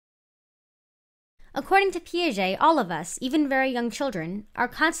According to Piaget, all of us, even very young children, are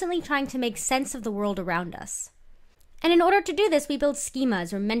constantly trying to make sense of the world around us. And in order to do this, we build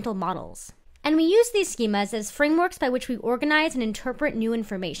schemas or mental models. And we use these schemas as frameworks by which we organize and interpret new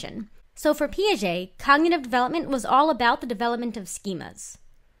information. So for Piaget, cognitive development was all about the development of schemas.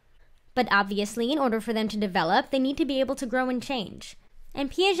 But obviously, in order for them to develop, they need to be able to grow and change.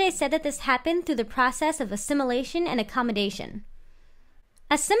 And Piaget said that this happened through the process of assimilation and accommodation.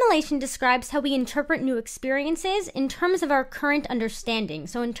 Assimilation describes how we interpret new experiences in terms of our current understanding,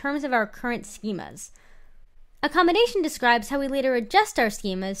 so in terms of our current schemas. Accommodation describes how we later adjust our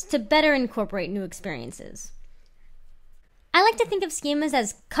schemas to better incorporate new experiences. I like to think of schemas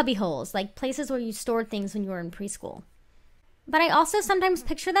as cubbyholes, like places where you stored things when you were in preschool. But I also sometimes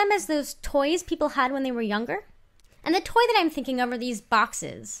picture them as those toys people had when they were younger. And the toy that I'm thinking of are these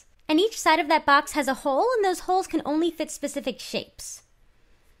boxes. And each side of that box has a hole, and those holes can only fit specific shapes.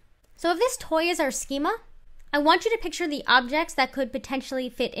 So if this toy is our schema, I want you to picture the objects that could potentially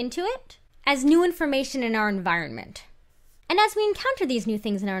fit into it as new information in our environment. And as we encounter these new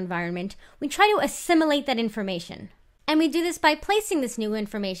things in our environment, we try to assimilate that information. And we do this by placing this new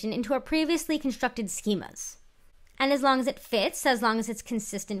information into our previously constructed schemas. And as long as it fits, as long as it's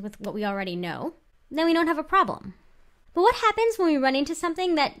consistent with what we already know, then we don't have a problem. But what happens when we run into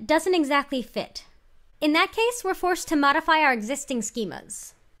something that doesn't exactly fit? In that case, we're forced to modify our existing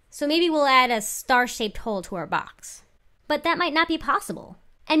schemas. So maybe we'll add a star-shaped hole to our box. But that might not be possible.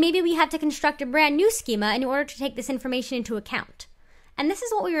 And maybe we have to construct a brand new schema in order to take this information into account. And this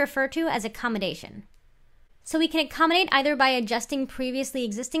is what we refer to as accommodation. So we can accommodate either by adjusting previously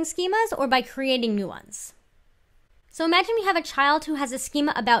existing schemas or by creating new ones. So imagine we have a child who has a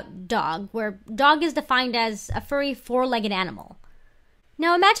schema about dog, where dog is defined as a furry four-legged animal.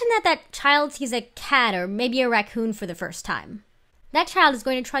 Now imagine that child sees a cat or maybe a raccoon for the first time. That child is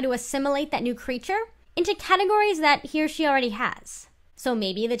going to try to assimilate that new creature into categories that he or she already has. So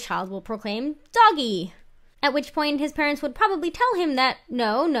maybe the child will proclaim doggy, at which point his parents would probably tell him that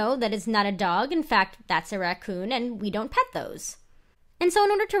no, that is not a dog. In fact, that's a raccoon and we don't pet those. And so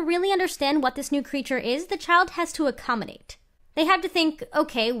in order to really understand what this new creature is, the child has to accommodate. They have to think,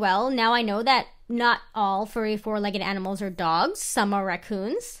 okay, well, now I know that not all furry four-legged animals are dogs, some are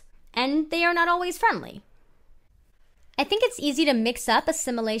raccoons, and they are not always friendly. I think it's easy to mix up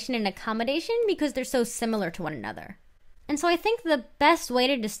assimilation and accommodation because they're so similar to one another. And so I think the best way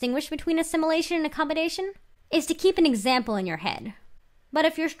to distinguish between assimilation and accommodation is to keep an example in your head. But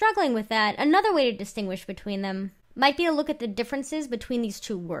if you're struggling with that, another way to distinguish between them might be to look at the differences between these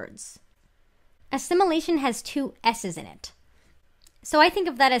two words. Assimilation has two S's in it. So I think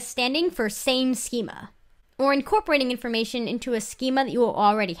of that as standing for same schema, or incorporating information into a schema that you will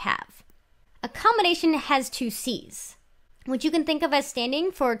already have. Accommodation has two C's, which you can think of as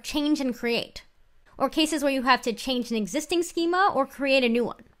standing for change and create, or cases where you have to change an existing schema or create a new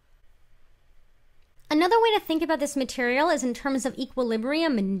one. Another way to think about this material is in terms of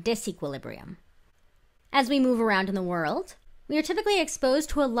equilibrium and disequilibrium. As we move around in the world, we are typically exposed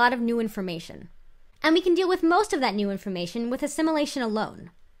to a lot of new information. And we can deal with most of that new information with assimilation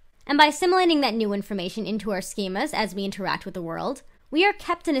alone. And by assimilating that new information into our schemas as we interact with the world, we are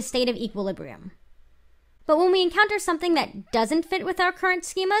kept in a state of equilibrium. But when we encounter something that doesn't fit with our current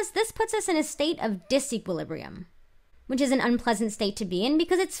schemas, this puts us in a state of disequilibrium, which is an unpleasant state to be in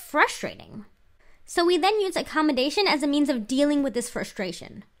because it's frustrating. So we then use accommodation as a means of dealing with this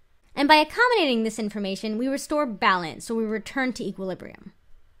frustration. And by accommodating this information, we restore balance, or we return to equilibrium.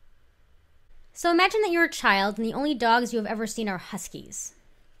 So imagine that you're a child and the only dogs you have ever seen are huskies.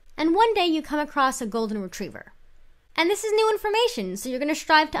 And one day you come across a golden retriever. And this is new information, so you're going to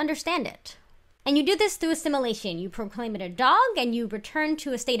strive to understand it. And you do this through assimilation. You proclaim it a dog and you return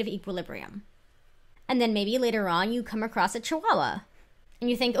to a state of equilibrium. And then maybe later on you come across a chihuahua. And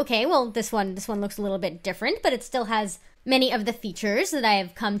you think, okay, well, this one looks a little bit different, but it still has many of the features that I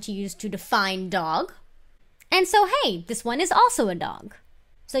have come to use to define dog. And so, hey, this one is also a dog.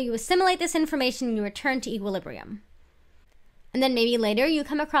 So you assimilate this information and you return to equilibrium. And then maybe later you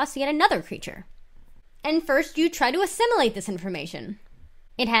come across yet another creature. And first you try to assimilate this information.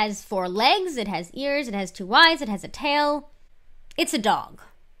 It has 4 legs, it has ears, it has 2 eyes, it has a tail. It's a dog.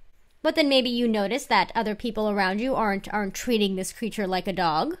 But then maybe you notice that other people around you aren't treating this creature like a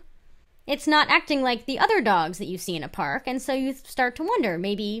dog. It's not acting like the other dogs that you see in a park, and so you start to wonder,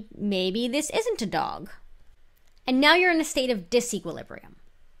 maybe this isn't a dog. And now you're in a state of disequilibrium.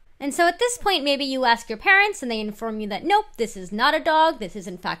 And so at this point, maybe you ask your parents, and they inform you that, nope, this is not a dog, this is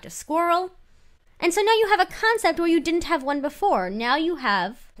in fact a squirrel. And so now you have a concept where you didn't have one before. Now you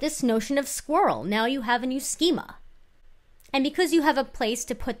have this notion of squirrel. Now you have a new schema. And because you have a place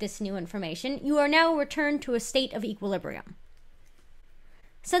to put this new information, you are now returned to a state of equilibrium.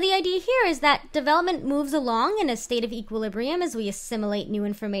 So the idea here is that development moves along in a state of equilibrium as we assimilate new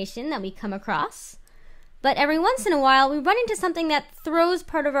information that we come across. But every once in a while, we run into something that throws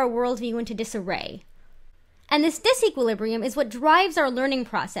part of our worldview into disarray. And this disequilibrium is what drives our learning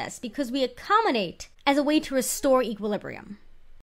process because we accommodate as a way to restore equilibrium.